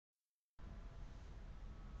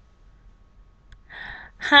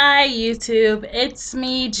Hi YouTube, it's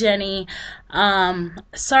me, Jenny.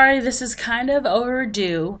 Sorry this is kind of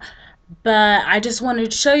overdue, but I just wanted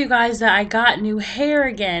to show you guys that I got new hair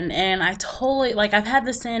again, and I totally, I've had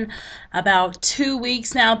this in about 2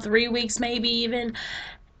 weeks now, 3 weeks maybe even,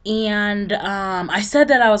 and I said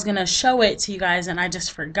that I was gonna show it to you guys, and I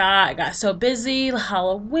just forgot. I got so busy,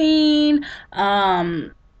 Halloween,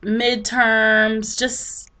 midterms,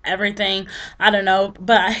 just everything. I don't know,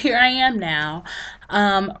 but here I am now.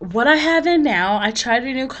 What I have in now, I tried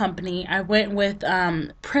a new company. I went with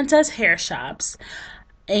Princess Hair Shops,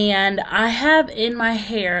 and I have in my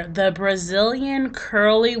hair the Brazilian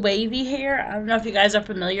curly wavy hair. I don't know if you guys are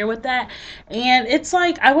familiar with that. And it's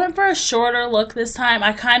like I went for a shorter look this time.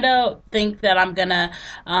 I kind of think that I'm gonna,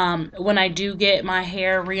 when I do get my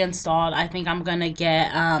hair reinstalled, I think I'm gonna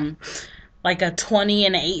get like a 20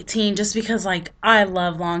 and an 18 just because like I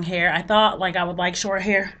love long hair. I thought like I would like short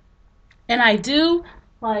hair. And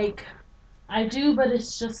like I do, but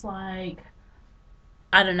it's just like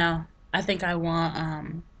I don't know. I think I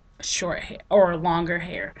want short hair or longer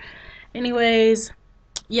hair. Anyways,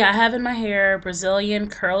 yeah, I have in my hair Brazilian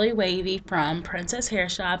curly wavy from Princess Hair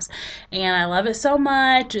Shops, and I love it so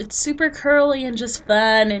much. It's super curly and just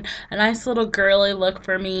fun and a nice little girly look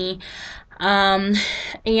for me. Um,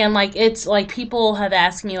 and like it's like people have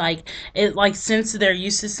asked me like it like since they're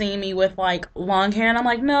used to seeing me with like long hair, and I'm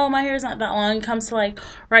like, no, my hair is not that long. It comes to like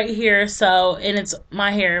right here. So, and it's my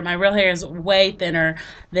hair, my real hair is way thinner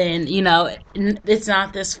than, it's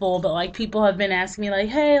not this full, but like people have been asking me like,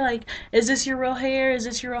 hey, like, is this your real hair? Is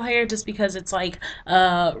this your real hair? Just because it's like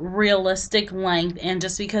a realistic length and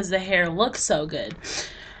just because the hair looks so good.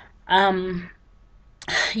 Um,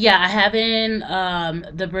 yeah, I have in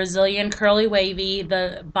the Brazilian curly wavy.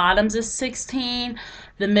 The bottoms is 16,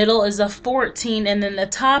 the middle is a 14, and then the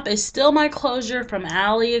top is still my closure from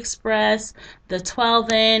AliExpress, the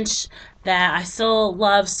 12-inch that I still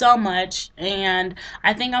love so much. And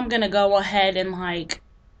I think I'm gonna go ahead and like,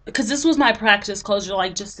 because this was my practice closure,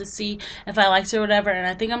 like just to see if I liked it or whatever. And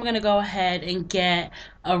I think I'm gonna go ahead and get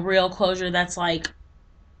a real closure that's like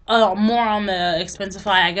more on the expensive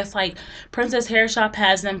side. I guess like Princess Hair Shop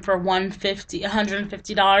has them for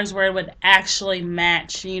 $150, where it would actually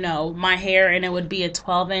match, my hair, and it would be a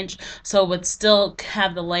 12-inch, so it would still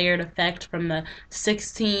have the layered effect from the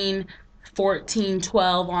 16, 14,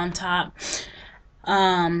 12 on top.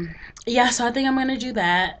 Yeah, so I think I'm gonna do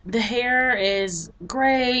that. The hair is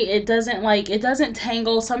great. It doesn't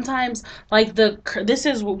tangle. Sometimes like this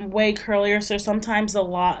is way curlier, so sometimes a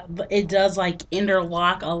lot it does like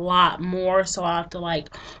interlock a lot more, so I have to like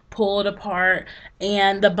pull it apart.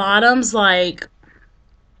 And the bottoms are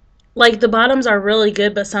really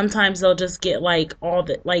good, but sometimes they'll just get like all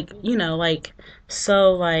the like, like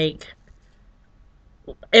so like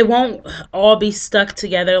it won't all be stuck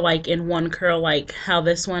together like in one curl like how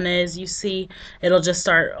this one is. You see, it'll just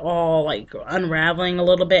start all like unraveling a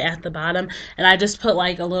little bit at the bottom, and I just put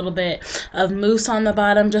like a little bit of mousse on the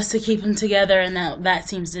bottom just to keep them together, and that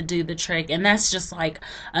seems to do the trick. And that's just like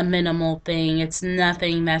a minimal thing. It's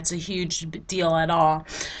nothing that's a huge deal at all.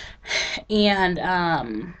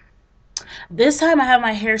 And this time I have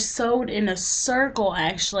my hair sewed in a circle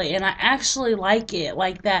actually, and I actually like it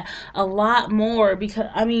like that a lot more because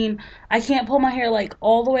I mean, I can't pull my hair like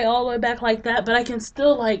all the way back like that, but I can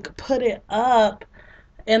still like put it up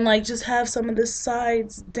and like just have some of the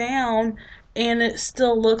sides down, and it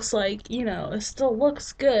still looks like, it still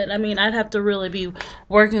looks good. I mean, I'd have to really be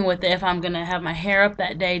working with it if I'm gonna have my hair up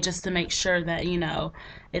that day just to make sure that,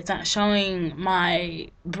 it's not showing my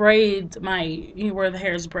braids, where the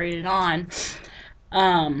hair is braided on.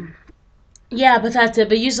 um yeah, but that's it.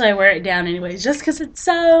 But usually I wear it down anyways just because it's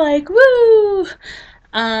so like woo.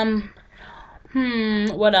 um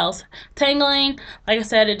what else? Tangling. Like I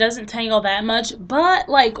said, it doesn't tangle that much. But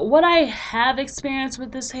like what I have experienced with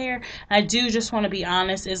this hair, I do just want to be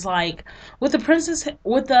honest, is like with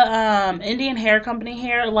the Indian Hair Company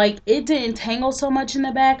hair, like it didn't tangle so much in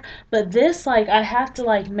the back. But this, like, I have to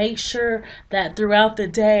like make sure that throughout the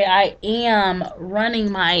day I am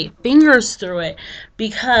running my fingers through it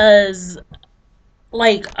because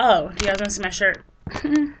like, oh, do you guys want to see my shirt?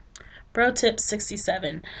 Bro tip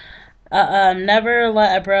 67. Never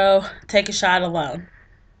let a bro take a shot alone.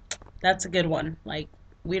 That's a good one. Like,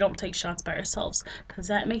 we don't take shots by ourselves because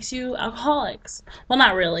that makes you alcoholics. Well,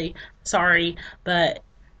 not really. Sorry, but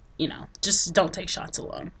just don't take shots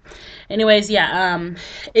alone. Anyways, yeah,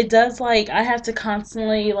 it does like I have to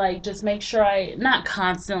constantly like just make sure not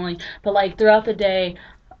constantly, but like throughout the day,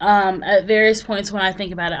 At various points when I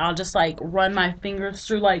think about it, I'll just like run my fingers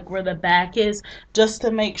through like where the back is just to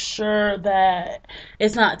make sure that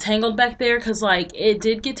it's not tangled back there. Cause like it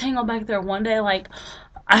did get tangled back there one day. Like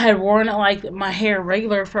I had worn it like my hair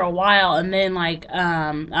regular for a while, and then like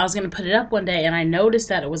I was gonna put it up one day, and I noticed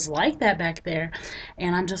that it was like that back there,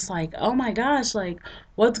 and I'm just like, oh my gosh, like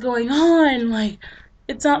what's going on? Like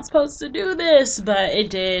it's not supposed to do this, but it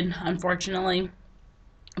did, unfortunately.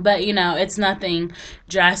 But it's nothing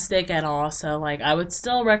drastic at all. So like I would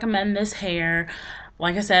still recommend this hair.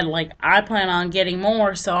 Like I said, like I plan on getting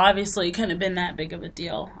more, so obviously it couldn't have been that big of a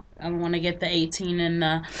deal. I want to get the 18 and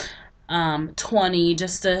the 20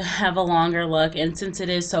 just to have a longer look. And since it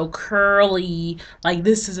is so curly, like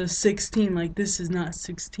this is a 16, like this is not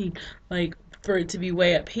 16, like for it to be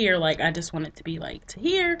way up here, like I just want it to be like to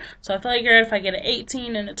here. So I figure if I get an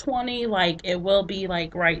 18 and a 20, like it will be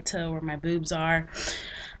like right to where my boobs are.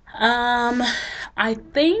 um, I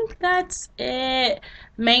think that's it.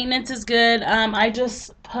 Maintenance is good. I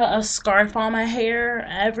just put a scarf on my hair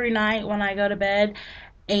every night when I go to bed,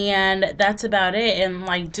 and that's about it. And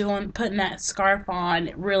like doing putting that scarf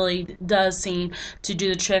on really does seem to do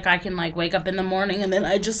the trick. I can like wake up in the morning and then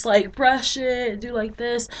I just like brush it, do like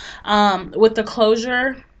this. With the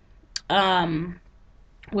closure, um,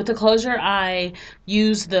 I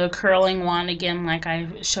use the curling wand again, like I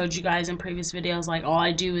showed you guys in previous videos. Like all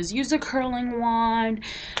I do is use a curling wand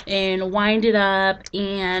and wind it up,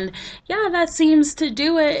 and yeah, that seems to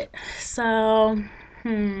do it. So,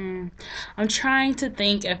 I'm trying to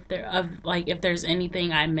think if there's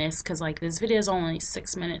anything I missed, because like this video is only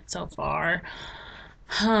 6 minutes so far.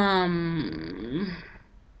 Um,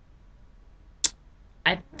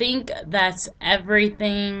 I think that's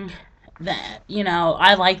everything. That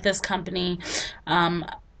I like this company. um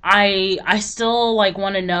I still like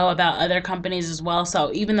want to know about other companies as well,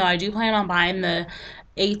 so even though I do plan on buying the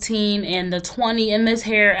 18 and the 20 in this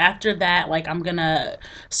hair, after that like I'm gonna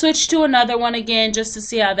switch to another one again just to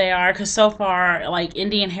see how they are, because so far like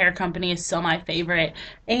Indian Hair Company is still my favorite.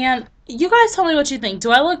 And you guys tell me what you think.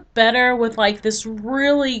 Do I look better with like this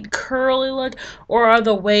really curly look, or are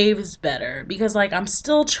the waves better? Because like I'm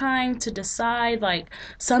still trying to decide. Like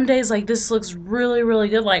some days like this looks really really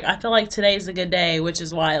good. Like I feel like today's a good day, which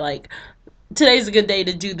is why like today's a good day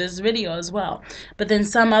to do this video as well. But then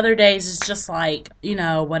some other days it's just like,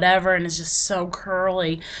 whatever, and it's just so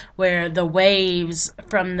curly, where the waves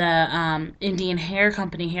from the Indian Hair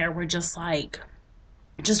Company hair were just like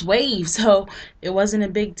just waves. So it wasn't a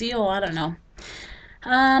big deal. I don't know.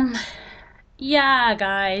 Um yeah,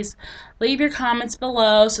 guys, leave your comments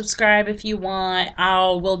below. Subscribe if you want.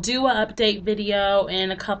 We'll do an update video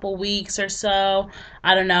in a couple weeks or so.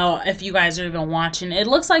 I don't know if you guys are even watching. It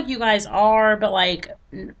looks like you guys are, but like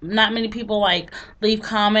not many people like leave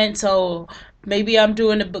comments. So maybe I'm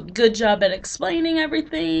doing a good job at explaining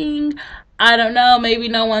everything. I don't know. Maybe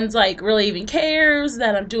no one's like really even cares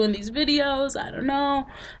that I'm doing these videos. I don't know.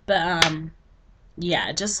 But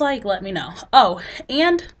yeah, just like let me know. Oh,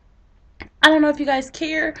 and I don't know if you guys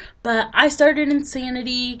care, but I started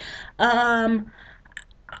Insanity. Um,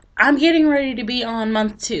 I'm getting ready to be on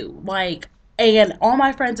month 2. Like, and all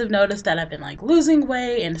my friends have noticed that I've been like losing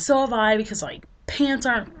weight, and so have I, because like pants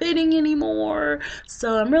aren't fitting anymore.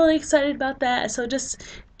 So I'm really excited about that. So just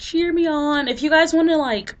cheer me on. If you guys want to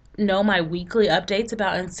like know my weekly updates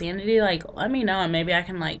about Insanity, like let me know, and maybe I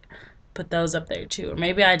can like put those up there too. Or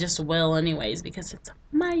maybe I just will anyways, because it's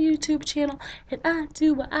my YouTube channel and I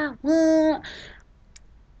do what I want.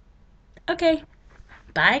 Okay.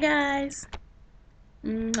 Bye guys.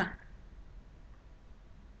 Mwah.